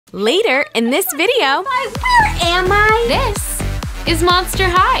Later in this video… Where am I? This is Monster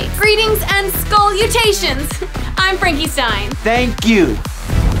High. Greetings and skolutations! I'm Frankie Stein. Thank you.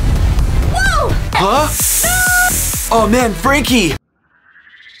 Whoa! Huh? Oh man, Frankie!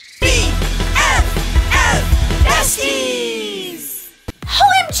 BFF Besties!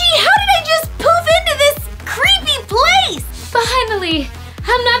 OMG, how did I just poof into this creepy place? Finally!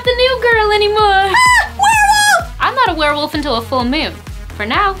 I'm not the new girl anymore. Ah, werewolf! I'm not a werewolf until a full moon. For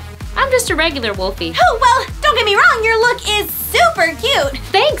now, I'm just a regular wolfie. Oh, well, don't get me wrong, your look is super cute.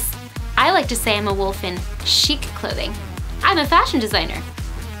 Thanks! I like to say I'm a wolf in chic clothing. I'm a fashion designer.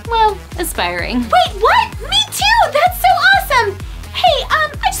 Well, aspiring. Wait, what? Me too! That's so awesome! Hey,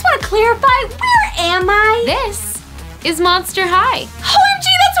 I just want to clarify, where am I? This is Monster High. OMG,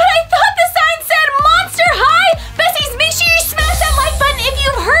 that's what I thought the sign said! Monster High! Besties, make sure you smash that like button if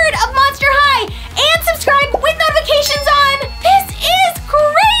you've heard of Monster High! And subscribe with notifications on! This is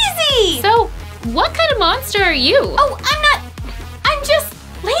crazy! So, what kind of monster are you? Oh, I'm just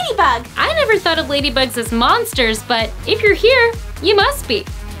Ladybug. I never thought of ladybugs as monsters, but if you're here, you must be.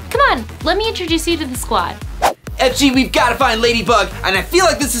 Come on, let me introduce you to the squad. FG, we've got to find Ladybug, and I feel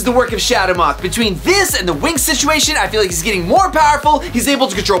like this is the work of Shadowmoth. Between this and the wing situation, I feel like he's getting more powerful, he's able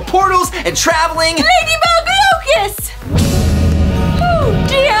to control portals and traveling. Ladybug Locust! Oh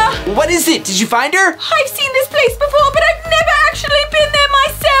dear! What is it? Did you find her? I've seen this place before, but I've never actually been there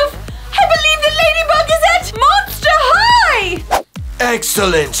myself. I believe the Ladybug is at Monster High!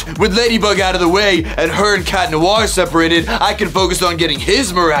 Excellent! With Ladybug out of the way and her and Cat Noir separated, I can focus on getting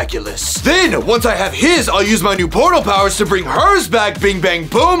his miraculous. Then, once I have his, I'll use my new portal powers to bring hers back. Bing bang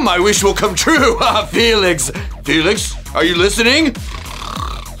boom, my wish will come true. Felix. Felix, are you listening?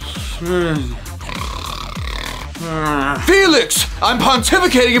 Felix! I'm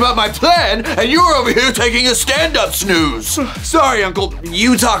pontificating about my plan, and you're over here taking a stand-up snooze. Sorry, Uncle.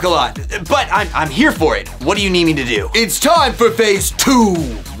 You talk a lot, but I'm here for it. What do you need me to do? It's time for phase 2,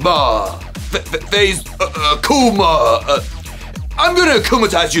 ma. Phase, Kuma. I'm gonna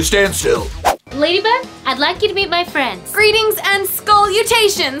Akumatize you, stand still. Ladybug, I'd like you to meet my friends. Greetings and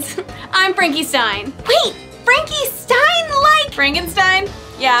skolutations! I'm Frankie Stein. Wait, Frankie Stein like… Frankenstein?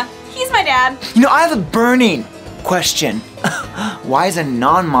 Yeah, he's my dad. You know, I have a burning question. Why is a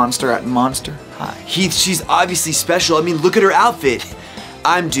non-monster at Monster High? Heath, she's obviously special. I mean, look at her outfit.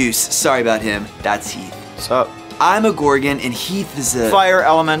 I'm Deuce. Sorry about him. That's Heath. What's up? I'm a Gorgon, and Heath is a… Fire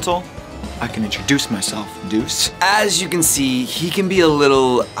elemental. I can introduce myself, Deuce. As you can see, he can be a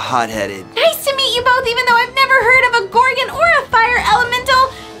little hot-headed. Nice to meet you both, even though I've never heard of a Gorgon or a fire elemental.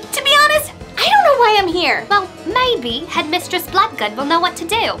 To be honest, I don't know why I'm here. Well, maybe Headmistress Bloodgood will know what to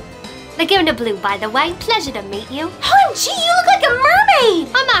do. Laguna Blue, by the way, pleasure to meet you. OMG, you look like a mermaid!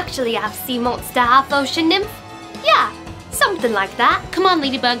 I'm actually half sea monster, half ocean nymph. Yeah, something like that. Come on,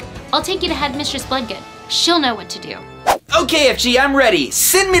 Ladybug. I'll take you to Headmistress Bloodgood. She'll know what to do. Okay, FG, I'm ready.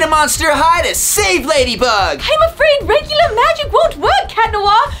 Send me to Monster High to save Ladybug. I'm afraid regular magic won't work, Cat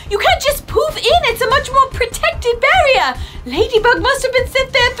Noir. You can't just poof in. It's a much more protected barrier. Ladybug must have been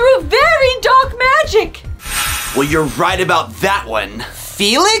sent there through very dark magic. Well, you're right about that one.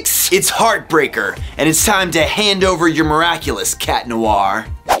 Felix? It's Heartbreaker, and it's time to hand over your miraculous, Cat Noir.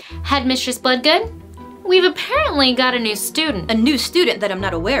 Headmistress Bloodgood, we've apparently got a new student. A new student that I'm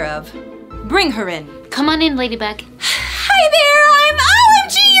not aware of. Bring her in. Come on in, Ladybug. Hi there, I'm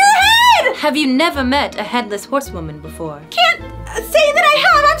OMG your head! Have you never met a headless horsewoman before? Can't say that I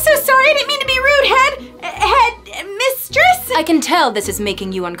have. I'm so sorry. I didn't mean to be rude, head mistress. I can tell this is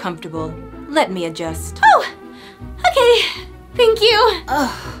making you uncomfortable. Let me adjust. Oh, okay. Thank you.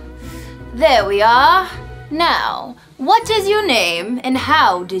 There we are. Now, what is your name and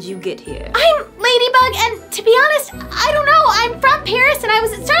how did you get here? I'm Ladybug, and to be honest, I don't know. I'm from Paris, and I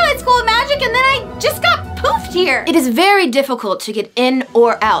was at Starlight School of Magic, and then I just got poofed here. It is very difficult to get in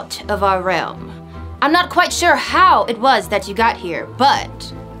or out of our realm. I'm not quite sure how it was that you got here,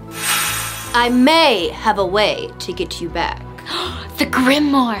 but I may have a way to get you back. The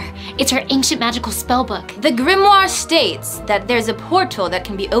Grimoire. It's our ancient magical spellbook. The Grimoire states that there's a portal that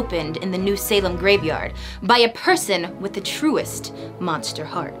can be opened in the New Salem graveyard by a person with the truest monster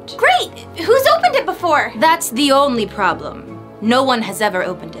heart. Great! Who's opened it before? That's the only problem. No one has ever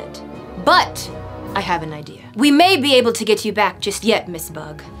opened it. But I have an idea. We may be able to get you back just yet, Miss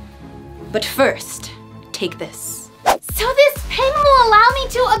Bug. But first, take this. So this pen will allow me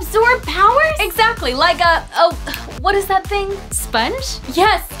to absorb powers? Exactly, like what is that thing? Sponge?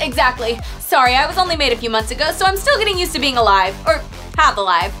 Yes, exactly. Sorry, I was only made a few months ago, so I'm still getting used to being alive, or half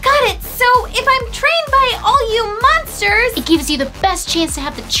alive. Got it, so if I'm trained by all you monsters… It gives you the best chance to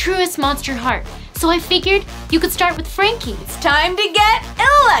have the truest monster heart. So I figured you could start with Frankie. It's time to get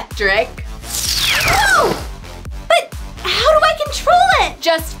electric. Whoa! But how do I control it?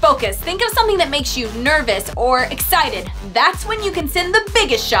 Just focus. Think of something that makes you nervous or excited. That's when you can send the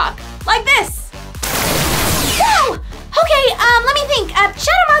biggest shock. Like this. Whoa! Okay, let me think.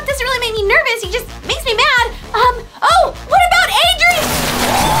 Shadow Moth doesn't really make me nervous. He just makes me mad. Oh, what about Adrian?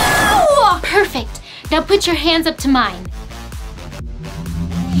 Whoa! Perfect. Now put your hands up to mine.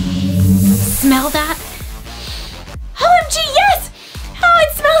 Smell that? OMG, yes! Oh,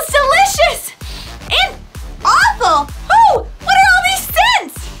 it smells delicious! And awful! Oh, what are all these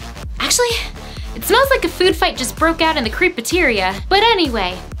scents? Actually, it smells like a food fight just broke out in the creepateria. But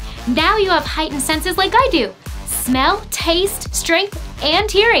anyway, now you have heightened senses like I do. Smell, taste, strength,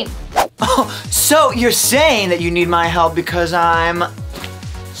 and hearing. Oh, so you're saying that you need my help because I'm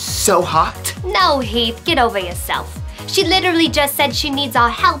so hot? No, Heath, get over yourself. She literally just said she needs our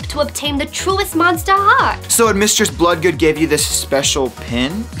help to obtain the truest monster heart. So Mistress Bloodgood gave you this special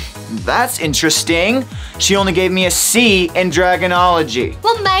pin? That's interesting. She only gave me a C in Dragonology.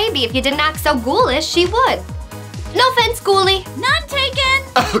 Well, maybe if you didn't act so ghoulish, she would. No offense, ghoulie. None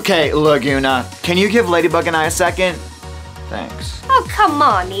taken. Okay, Laguna, can you give Ladybug and I a second? Thanks. Oh, come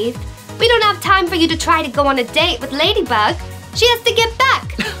on, Heath. We don't have time for you to try to go on a date with Ladybug. She has to get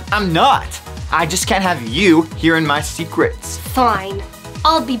back. I'm not. I just can't have you hearing my secrets. Fine.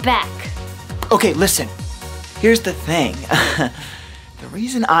 I'll be back. Okay, listen. Here's the thing. The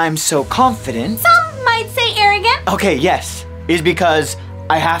reason I'm so confident... Some might say arrogant. Okay, yes, is because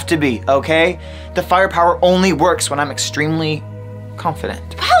I have to be, okay? The firepower only works when I'm extremely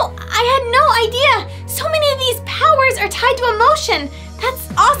confident. Wow, I had no idea. So many of these powers are tied to emotion.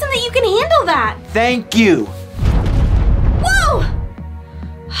 That's awesome that you can handle that. Thank you. Whoa!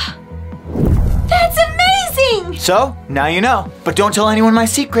 That's amazing! So, now you know. But don't tell anyone my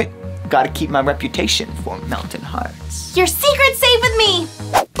secret. Gotta keep my reputation for melting hearts. Your secret's safe with me.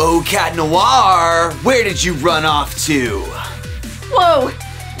 Oh, Cat Noir, where did you run off to? Whoa,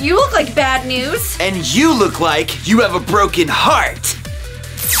 you look like bad news. And you look like you have a broken heart.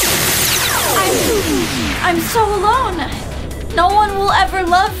 I'm so alone. No one will ever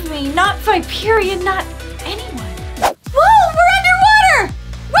love me. Not Viperion, not anyone. Whoa, we're underwater!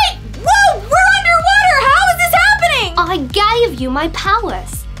 Wait, whoa, we're underwater! How is this happening? I gave you my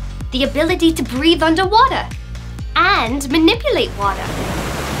powers. The ability to breathe underwater and manipulate water.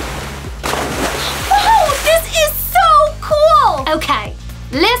 Whoa, this is so cool! Okay,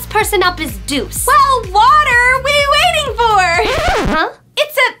 last person up is Deuce. Well, water, what are you waiting for? Huh?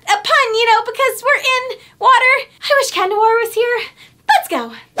 It's a pun, you know, because we're in water. I wish Cat Noir was here. Let's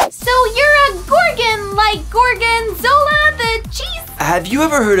go. So you're a Gorgon, like Gorgonzola, the cheese? Have you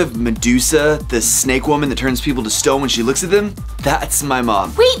ever heard of Medusa, the snake woman that turns people to stone when she looks at them? That's my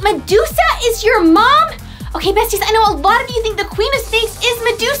mom. Wait, Medusa is your mom? Okay, besties, I know a lot of you think the Queen of Snakes is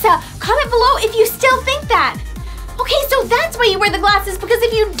Medusa. Comment below if you still think that. Okay, so that's why you wear the glasses, because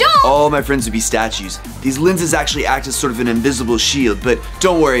if you don't... All my friends would be statues. These lenses actually act as sort of an invisible shield, but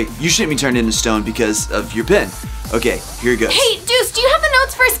don't worry, you shouldn't be turned into stone because of your pen. Okay, here it goes. Hey, Deuce, do you have the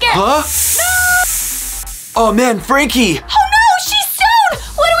notes for a scare? Huh? No! Oh man, Frankie! Oh no, she's stoned!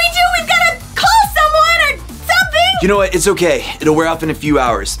 What do we do? We've gotta call someone or something! You know what, it's okay. It'll wear off in a few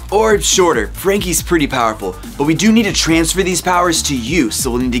hours. Or shorter. Frankie's pretty powerful, but we do need to transfer these powers to you, so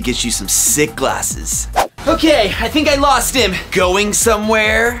we'll need to get you some sick glasses. Okay, I think I lost him. Going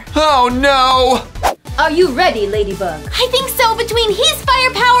somewhere? Oh no! Are you ready, Ladybug? I think so. Between his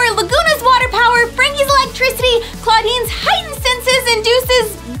firepower, Laguna's water power, Frankie's electricity, Claudine's heightened senses, and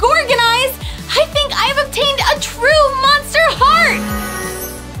Deuce's Gorgon eyes, I think I've obtained a true monster heart!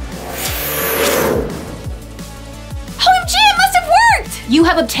 OMG, it must have worked! You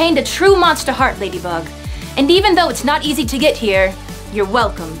have obtained a true monster heart, Ladybug. And even though it's not easy to get here, you're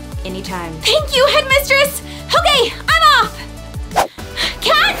welcome anytime. Thank you, Headmistress! Okay, I'm off!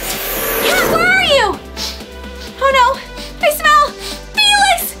 Cat! Cat, where are you? Oh no, I smell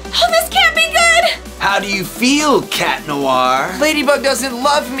Felix! Oh, this can't be good! How do you feel, Cat Noir? Ladybug doesn't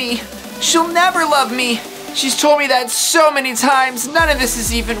love me. She'll never love me. She's told me that so many times. None of this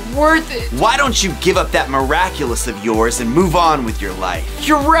is even worth it. Why don't you give up that miraculous of yours and move on with your life?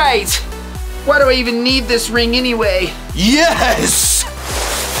 You're right. Why do I even need this ring anyway? Yes!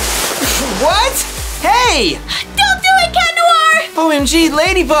 What? Hey! Don't do it, Cat Noir! OMG,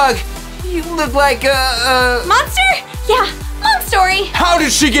 Ladybug! You look like a... Monster? Yeah, long story. How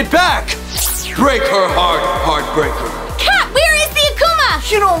did she get back? Break her heart, heartbreaker. Cat, where is the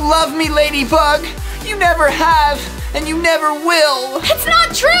Akuma? You don't love me, Ladybug. You never have, and you never will. It's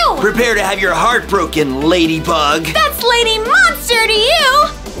not true! Prepare to have your heart broken, Ladybug. That's Lady Monster to you!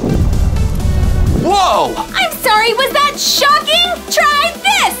 Whoa! I'm sorry, was that shocking? Try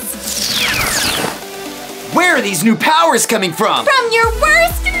this! Where are these new powers coming from? From your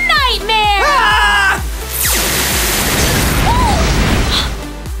worst nightmare! Ah!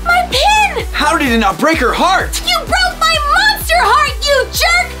 My pin! How did it not break her heart? You broke my monster heart, you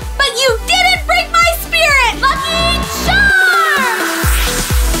jerk! But you didn't break my spirit! Lucky charm!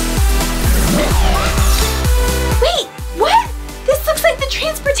 Wait, what? This looks like the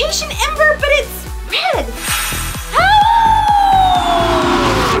transportation ember, but it's red.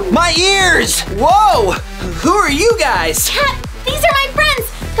 My ears! Whoa! Who are you guys? Cat, these are my friends.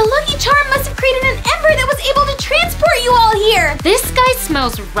 The lucky charm must have created an ember that was able to transport you all here. This guy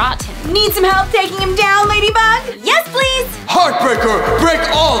smells rotten. Need some help taking him down, Ladybug? Yes, please. Heartbreaker, break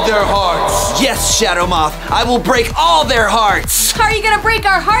all their hearts! Yes, Shadow Moth, I will break all their hearts! How are you gonna break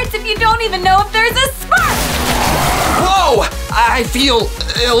our hearts if you don't even know if there's a spark? Whoa! I feel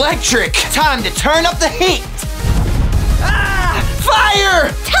electric! Time to turn up the heat. Ah!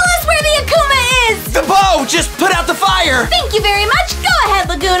 Fire! Tell us where the Akuma is! The bow! Just put out the fire! Thank you very much. Go ahead,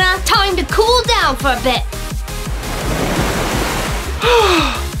 Laguna. Time to cool down for a bit.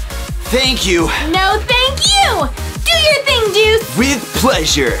 Thank you. No, thank you. Do your thing, Deuce. With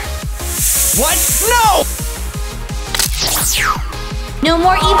pleasure. What? No! No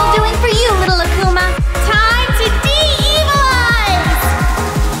more evil doing for you, little Akuma. Time to de-evilize!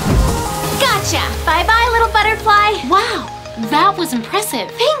 Gotcha! Bye-bye, little butterfly. Wow, that was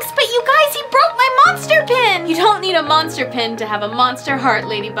impressive. Thanks, but you guys, he broke my monster pin! You don't need a monster pin to have a monster heart,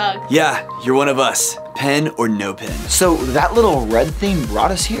 Ladybug. Yeah, you're one of us. Pen or no pen. So that little red thing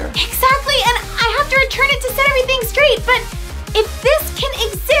brought us here? Exactly, and I have to return it to set everything straight, but if this can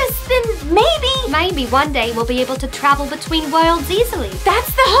exist, then Maybe one day we'll be able to travel between worlds easily.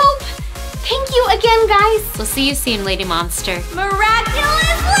 that's the hope. Thank you again, guys. We'll see you soon, Lady Monster.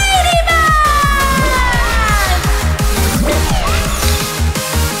 Miraculous Ladybug!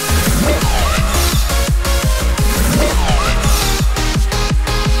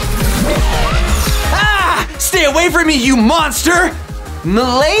 Ah! Stay away from me, you monster!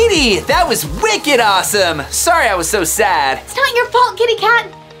 Milady, that was wicked awesome! Sorry I was so sad. It's not your fault, Kitty Cat,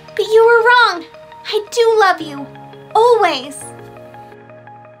 but you were wrong. I do love you. Always.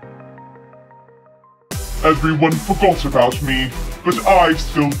 Everyone forgot about me, but I've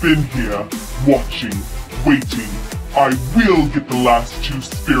still been here, watching, waiting. I will get the last 2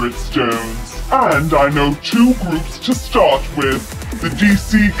 spirit stones. And I know 2 groups to start with, the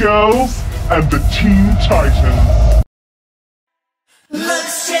DC Girls and the Teen Titans.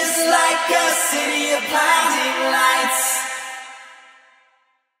 Looks just like a city of blinding lights.